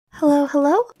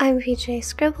Hello, I'm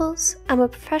PJayScribbles. I'm a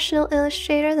professional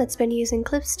illustrator that's been using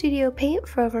Clipstudiopaint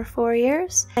for over 4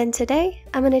 years, and today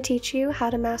I'm going to teach you how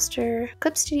to master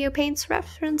Clipstudiopaint's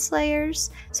reference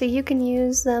layers so you can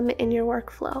use them in your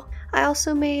workflow. I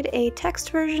also made a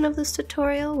text version of this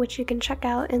tutorial, which you can check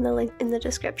out in the link in the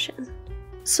description.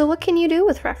 So what can you do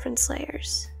with reference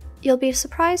layers? You'll be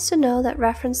surprised to know that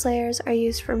reference layers are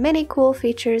used for many cool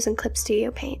features in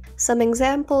Clipstudiopaint. Some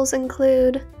examples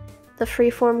include the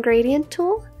Freeform Gradient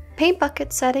tool, paint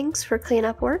bucket settings for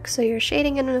cleanup work so your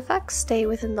shading and effects stay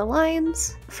within the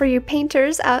lines. For you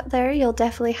painters out there, you'll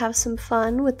definitely have some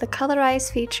fun with the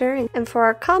Colorize feature, and for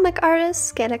our comic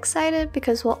artists, get excited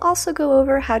because we'll also go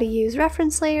over how to use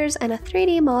reference layers and a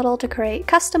 3D model to create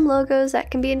custom logos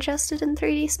that can be adjusted in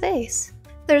 3D space.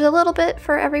 There's a little bit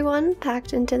for everyone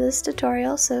packed into this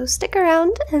tutorial, so stick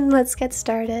around and let's get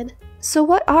started. So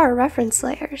what are reference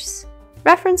layers?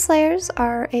 Reference layers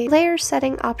are a layer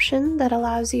setting option that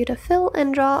allows you to fill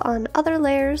and draw on other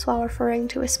layers while referring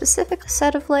to a specific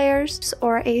set of layers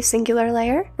or a singular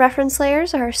layer. Reference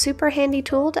layers are a super handy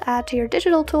tool to add to your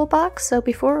digital toolbox, so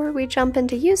before we jump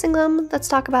into using them, let's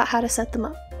talk about how to set them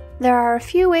up. There are a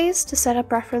few ways to set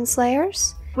up reference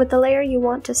layers. With the layer you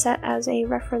want to set as a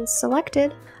reference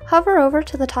selected, hover over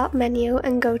to the top menu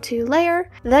and go to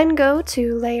Layer, then go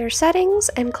to Layer Settings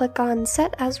and click on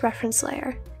Set as Reference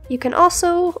Layer. You can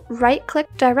also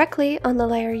right-click directly on the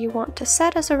layer you want to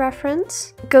set as a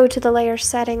reference, go to the layer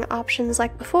setting options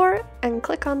like before, and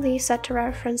click on the Set to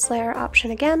Reference Layer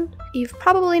option again. You've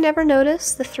probably never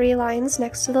noticed the 3 lines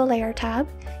next to the Layer tab.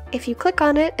 If you click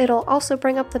on it, it'll also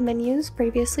bring up the menus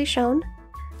previously shown.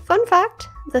 Fun fact,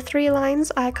 the 3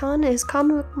 lines icon is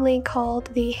commonly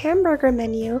called the hamburger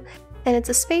menu, and it's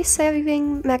a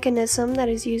space-saving mechanism that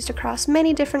is used across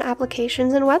many different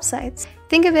applications and websites.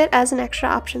 Think of it as an extra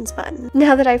options button.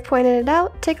 Now that I've pointed it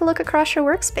out, take a look across your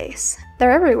workspace.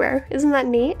 They're everywhere, isn't that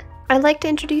neat? I'd like to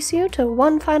introduce you to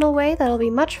one final way that'll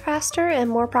be much faster and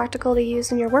more practical to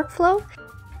use in your workflow.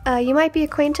 You might be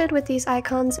acquainted with these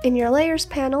icons in your layers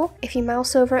panel. If you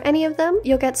mouse over any of them,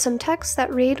 you'll get some text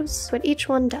that reads what each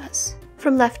one does.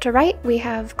 From left to right, we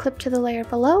have Clip to the layer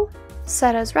below,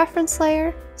 Set as Reference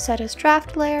Layer, Set as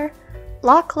Draft Layer,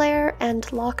 Lock Layer, and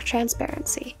Lock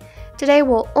Transparency. Today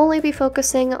we'll only be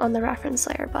focusing on the Reference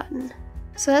Layer button.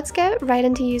 So let's get right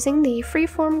into using the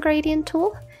Freeform Gradient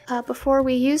tool. Before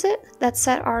we use it, let's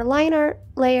set our line art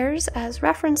layers as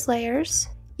reference layers.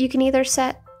 You can either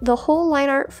set the whole line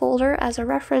art folder as a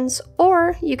reference,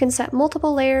 or you can set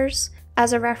multiple layers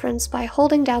as a reference by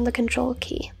holding down the Control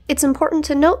key. It's important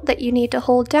to note that you need to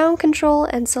hold down Control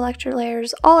and select your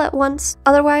layers all at once,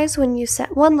 otherwise when you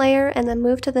set one layer and then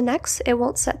move to the next, it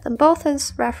won't set them both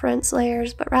as reference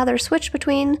layers, but rather switch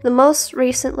between the most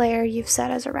recent layer you've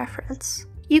set as a reference.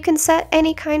 You can set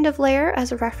any kind of layer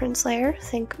as a reference layer,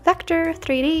 think vector,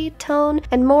 3D, tone,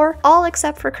 and more, all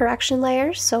except for correction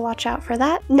layers, so watch out for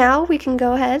that. Now we can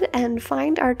go ahead and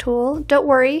find our tool. Don't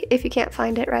worry if you can't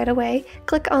find it right away.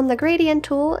 Click on the gradient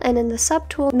tool, and in the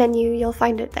subtool menu you'll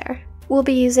find it there. We'll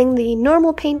be using the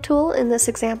normal paint tool in this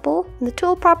example. In the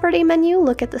tool property menu,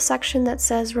 look at the section that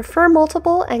says Refer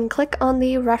Multiple and click on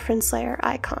the reference layer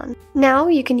icon. Now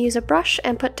you can use a brush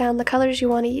and put down the colors you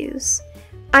want to use.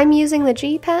 I'm using the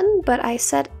G pen, but I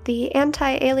set the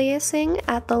anti-aliasing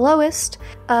at the lowest.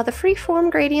 The Freeform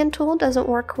Gradient tool doesn't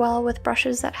work well with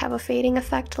brushes that have a fading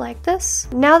effect like this.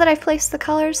 Now that I've placed the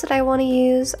colors that I want to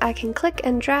use, I can click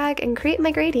and drag and create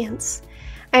my gradients.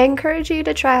 I encourage you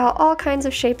to try out all kinds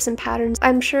of shapes and patterns.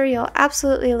 I'm sure you'll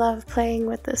absolutely love playing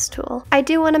with this tool. I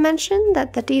do want to mention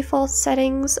that the default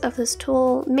settings of this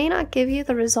tool may not give you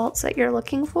the results that you're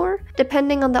looking for.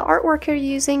 Depending on the artwork you're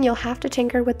using, you'll have to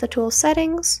tinker with the tool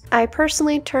settings. I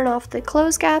personally turn off the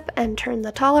close gap and turn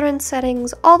the tolerance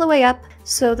settings all the way up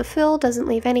so the fill doesn't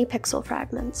leave any pixel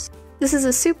fragments. This is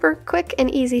a super quick and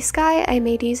easy sky I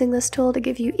made using this tool to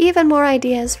give you even more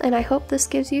ideas, and I hope this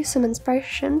gives you some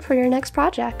inspiration for your next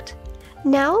project.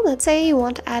 Now, let's say you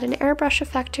want to add an airbrush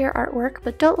effect to your artwork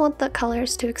but don't want the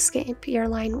colors to escape your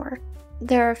line work.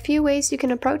 There are a few ways you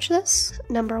can approach this.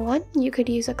 Number 1, you could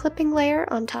use a clipping layer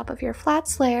on top of your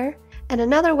flats layer, and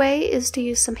another way is to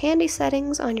use some handy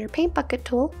settings on your paint bucket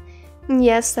tool.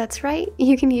 Yes, that's right,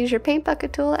 you can use your paint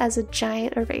bucket tool as a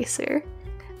giant eraser.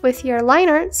 With your line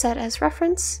art set as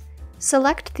reference,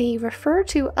 select the Refer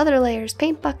to Other Layers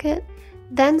paint bucket,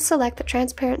 then select the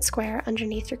transparent square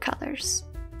underneath your colors.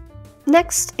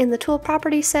 Next, in the tool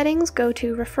property settings, go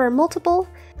to Refer Multiple,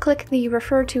 click the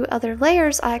Refer to Other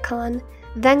Layers icon,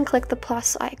 then click the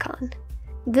plus icon.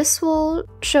 This will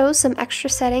show some extra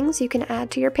settings you can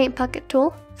add to your paint bucket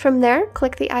tool. From there,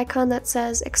 click the icon that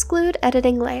says Exclude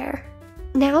Editing Layer.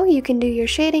 Now you can do your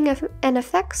shading and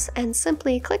effects and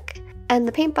simply click, and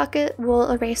the paint bucket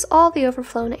will erase all the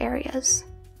overflown areas.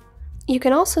 You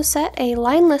can also set a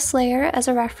lineless layer as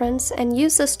a reference and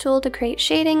use this tool to create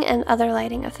shading and other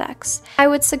lighting effects. I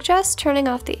would suggest turning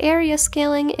off the area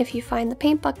scaling if you find the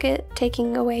paint bucket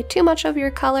taking away too much of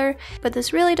your color, but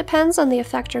this really depends on the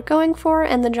effect you're going for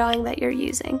and the drawing that you're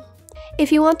using.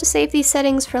 If you want to save these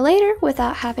settings for later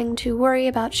without having to worry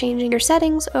about changing your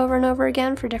settings over and over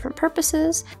again for different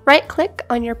purposes, right-click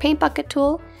on your paint bucket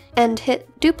tool and hit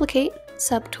Duplicate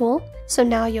subtool, so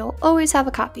now you'll always have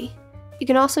a copy. You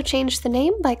can also change the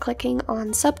name by clicking on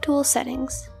Subtool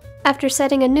Settings. After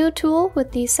setting a new tool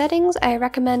with these settings, I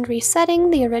recommend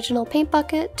resetting the original paint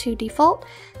bucket to default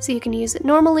so you can use it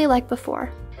normally like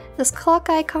before. This clock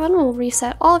icon will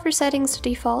reset all of your settings to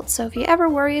default, so if you ever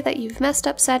worry that you've messed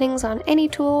up settings on any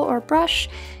tool or brush,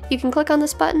 you can click on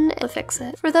this button to fix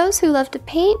it. For those who love to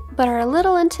paint but are a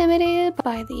little intimidated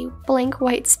by the blank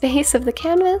white space of the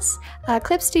canvas,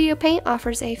 Clipstudiopaint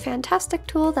offers a fantastic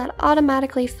tool that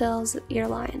automatically fills your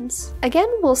lines. Again,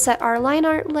 we'll set our line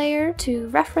art layer to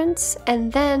reference,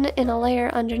 and then in a layer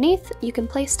underneath, you can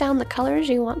place down the colors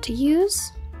you want to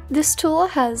use. This tool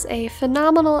has a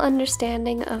phenomenal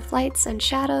understanding of lights and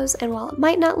shadows, and while it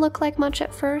might not look like much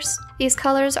at first, these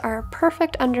colors are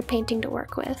perfect underpainting to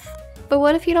work with. But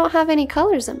what if you don't have any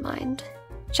colors in mind?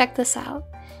 Check this out.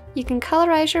 You can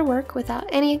colorize your work without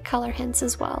any color hints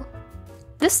as well.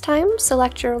 This time,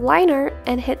 select your line art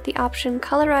and hit the option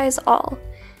Colorize All.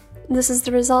 This is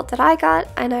the result that I got,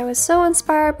 and I was so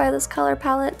inspired by this color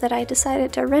palette that I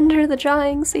decided to render the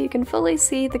drawing so you can fully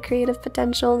see the creative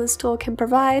potential this tool can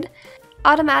provide.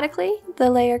 Automatically,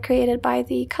 the layer created by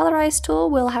the Colorize tool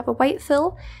will have a white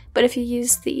fill, but if you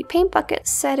use the paint bucket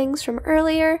settings from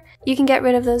earlier, you can get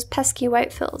rid of those pesky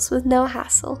white fills with no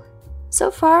hassle.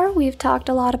 So far, we've talked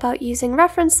a lot about using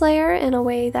reference layer in a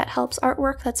way that helps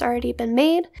artwork that's already been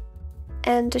made.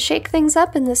 And to shake things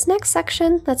up in this next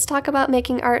section, let's talk about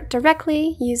making art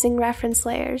directly using reference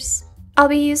layers. I'll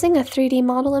be using a 3D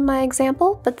model in my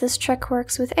example, but this trick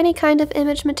works with any kind of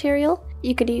image material.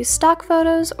 You could use stock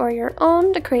photos or your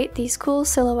own to create these cool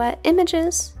silhouette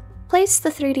images. Place the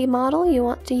 3D model you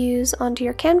want to use onto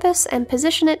your canvas and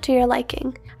position it to your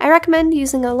liking. I recommend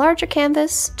using a larger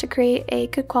canvas to create a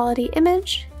good quality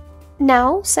image.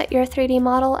 Now, set your 3D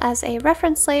model as a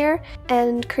reference layer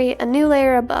and create a new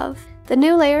layer above. The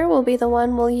new layer will be the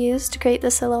one we'll use to create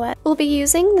the silhouette. We'll be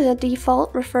using the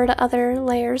default Refer to Other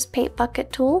Layers paint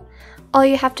bucket tool. All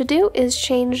you have to do is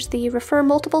change the Refer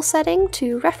Multiple setting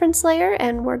to Reference Layer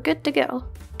and we're good to go.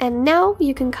 And now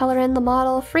you can color in the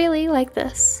model freely like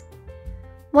this.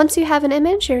 Once you have an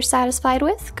image you're satisfied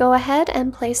with, go ahead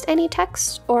and place any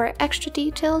text or extra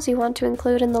details you want to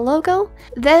include in the logo.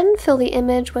 Then fill the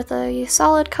image with a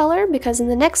solid color because in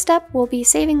the next step we'll be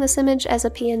saving this image as a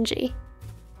PNG.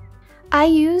 I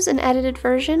use an edited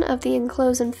version of the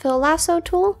Enclose and Fill Lasso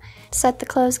tool. Set the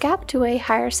close gap to a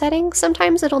higher setting.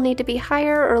 Sometimes it'll need to be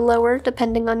higher or lower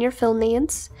depending on your fill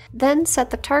needs. Then set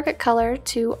the target color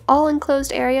to all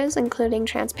enclosed areas including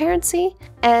transparency,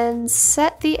 and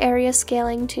set the area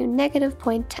scaling to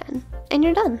 -0.10. And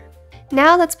you're done.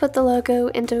 Now let's put the logo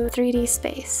into 3D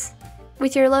space.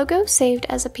 With your logo saved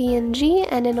as a PNG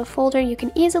and in a folder you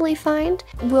can easily find,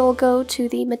 we'll go to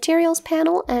the Materials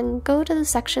panel and go to the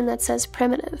section that says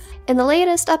Primitive. In the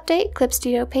latest update,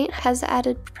 Clipstudiopaint has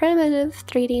added primitive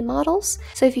 3D models,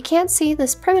 so if you can't see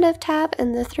this Primitive tab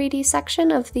in the 3D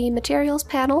section of the Materials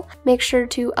panel, make sure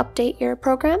to update your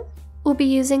program. We'll be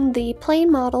using the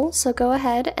plain model, so go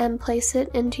ahead and place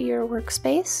it into your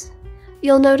workspace.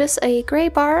 You'll notice a gray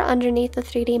bar underneath the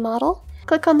 3D model.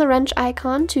 Click on the wrench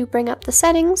icon to bring up the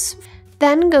settings,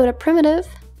 then go to Primitive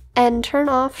and turn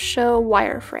off Show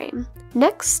Wireframe.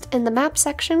 Next, in the Map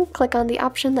section, click on the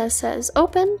option that says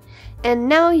Open, and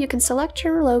now you can select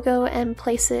your logo and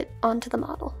place it onto the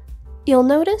model. You'll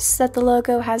notice that the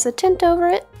logo has a tint over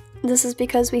it. This is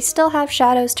because we still have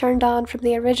shadows turned on from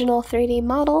the original 3D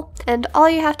model, and all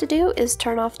you have to do is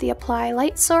turn off the Apply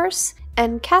Light source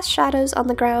and cast shadows on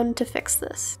the ground to fix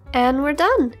this. And we're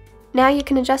done! Now you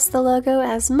can adjust the logo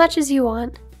as much as you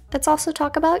want. Let's also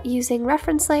talk about using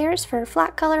reference layers for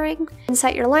flat coloring, and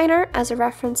set your line art as a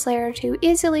reference layer to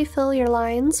easily fill your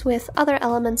lines with other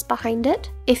elements behind it.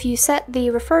 If you set the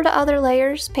Refer to Other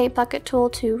Layers paint bucket tool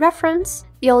to reference,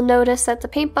 you'll notice that the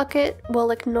paint bucket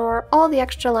will ignore all the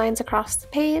extra lines across the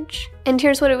page. And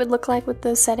here's what it would look like with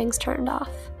those settings turned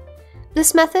off.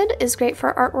 This method is great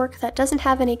for artwork that doesn't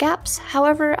have any gaps.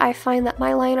 However, I find that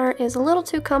my line art is a little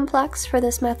too complex for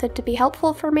this method to be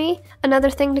helpful for me. Another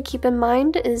thing to keep in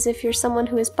mind is if you're someone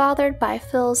who is bothered by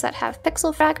fills that have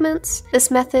pixel fragments,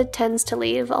 this method tends to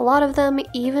leave a lot of them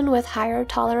even with higher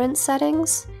tolerance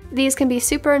settings. These can be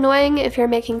super annoying if you're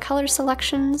making color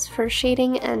selections for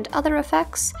shading and other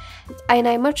effects, and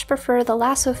I much prefer the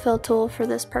lasso fill tool for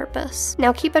this purpose.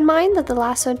 Now keep in mind that the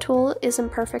lasso tool isn't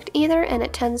perfect either, and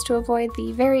it tends to avoid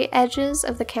the very edges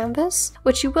of the canvas,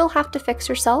 which you will have to fix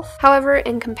yourself. However,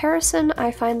 in comparison,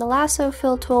 I find the lasso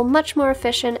fill tool much more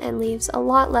efficient and leaves a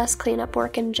lot less cleanup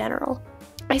work in general.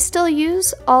 I still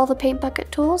use all the paint bucket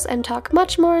tools and talk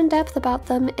much more in depth about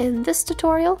them in this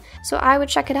tutorial, so I would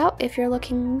check it out if you're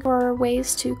looking for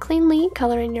ways to cleanly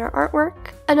color in your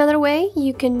artwork. Another way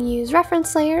you can use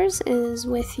reference layers is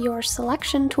with your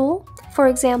selection tool. For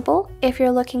example, if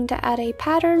you're looking to add a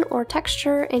pattern or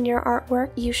texture in your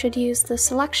artwork, you should use the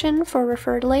Selection for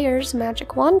Referred Layers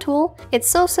magic wand tool. It's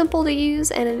so simple to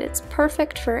use and it's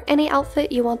perfect for any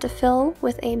outfit you want to fill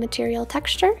with a material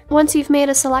texture. Once you've made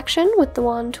a selection with the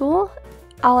wand tool,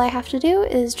 all I have to do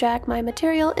is drag my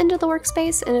material into the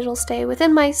workspace and it'll stay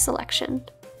within my selection.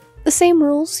 The same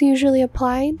rules usually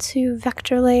apply to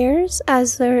vector layers,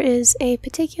 as there is a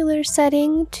particular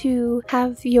setting to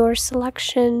have your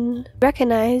selection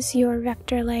recognize your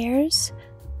vector layers.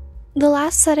 The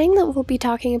last setting that we'll be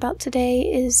talking about today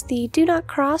is the Do Not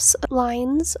Cross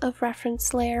Lines of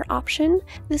Reference Layer option.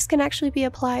 This can actually be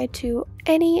applied to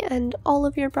any and all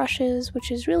of your brushes,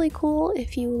 which is really cool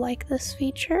if you like this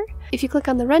feature. If you click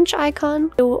on the wrench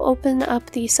icon, it will open up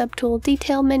the subtool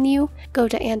detail menu. Go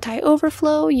to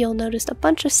anti-overflow, you'll notice a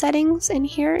bunch of settings in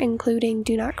here, including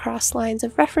Do Not Cross Lines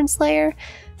of Reference Layer,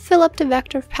 Fill Up to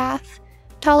Vector Path,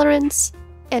 Tolerance,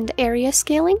 and Area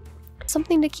Scaling.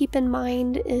 Something to keep in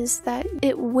mind is that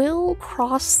it will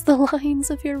cross the lines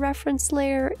of your reference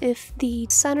layer if the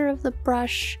center of the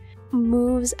brush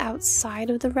moves outside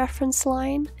of the reference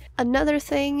line. Another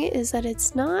thing is that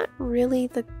it's not really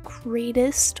the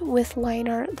greatest with line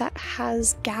art that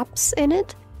has gaps in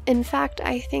it. In fact,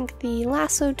 I think the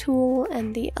lasso tool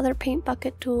and the other paint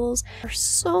bucket tools are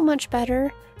so much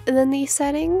better than these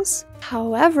settings.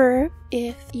 However,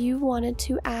 if you wanted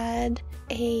to add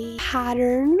a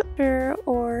pattern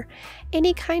or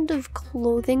any kind of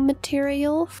clothing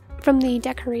material from the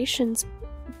decorations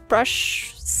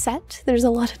brush set, there's a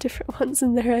lot of different ones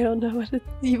in there, I don't know what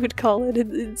you would call it.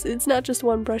 It's not just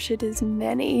one brush, it is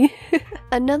many.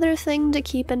 Another thing to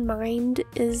keep in mind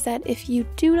is that if you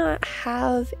do not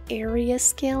have area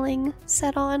scaling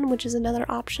set on, which is another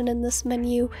option in this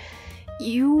menu,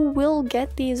 you will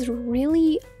get these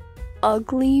really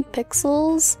ugly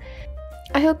pixels.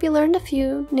 I hope you learned a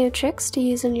few new tricks to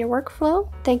use in your workflow.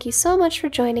 Thank you so much for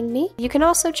joining me. You can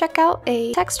also check out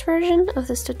a text version of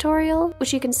this tutorial,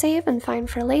 which you can save and find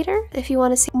for later. If you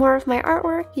want to see more of my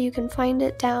artwork, you can find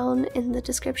it down in the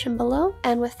description below.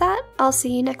 And with that, I'll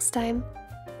see you next time.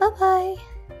 Bye bye!